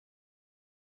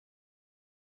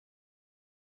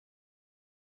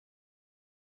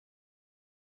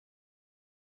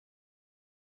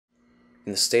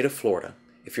In the state of Florida,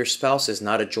 if your spouse is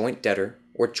not a joint debtor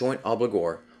or joint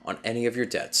obligor on any of your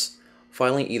debts,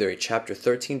 filing either a Chapter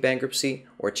 13 bankruptcy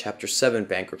or a Chapter 7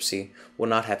 bankruptcy will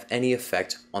not have any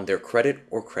effect on their credit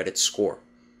or credit score.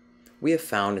 We have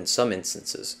found in some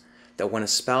instances that when a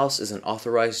spouse is an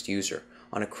authorized user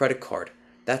on a credit card,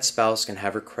 that spouse can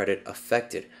have her credit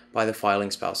affected by the filing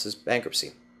spouse's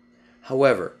bankruptcy.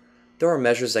 However, there are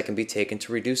measures that can be taken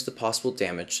to reduce the possible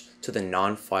damage to the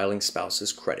non-filing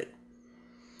spouse's credit.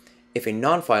 If a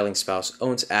non-filing spouse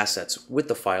owns assets with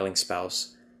the filing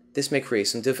spouse, this may create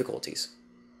some difficulties.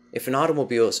 If an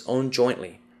automobile is owned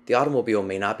jointly, the automobile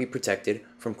may not be protected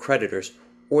from creditors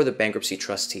or the bankruptcy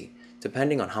trustee,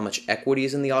 depending on how much equity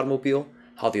is in the automobile,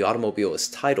 how the automobile is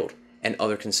titled, and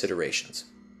other considerations.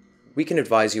 We can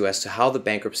advise you as to how the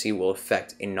bankruptcy will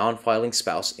affect a non-filing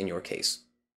spouse in your case.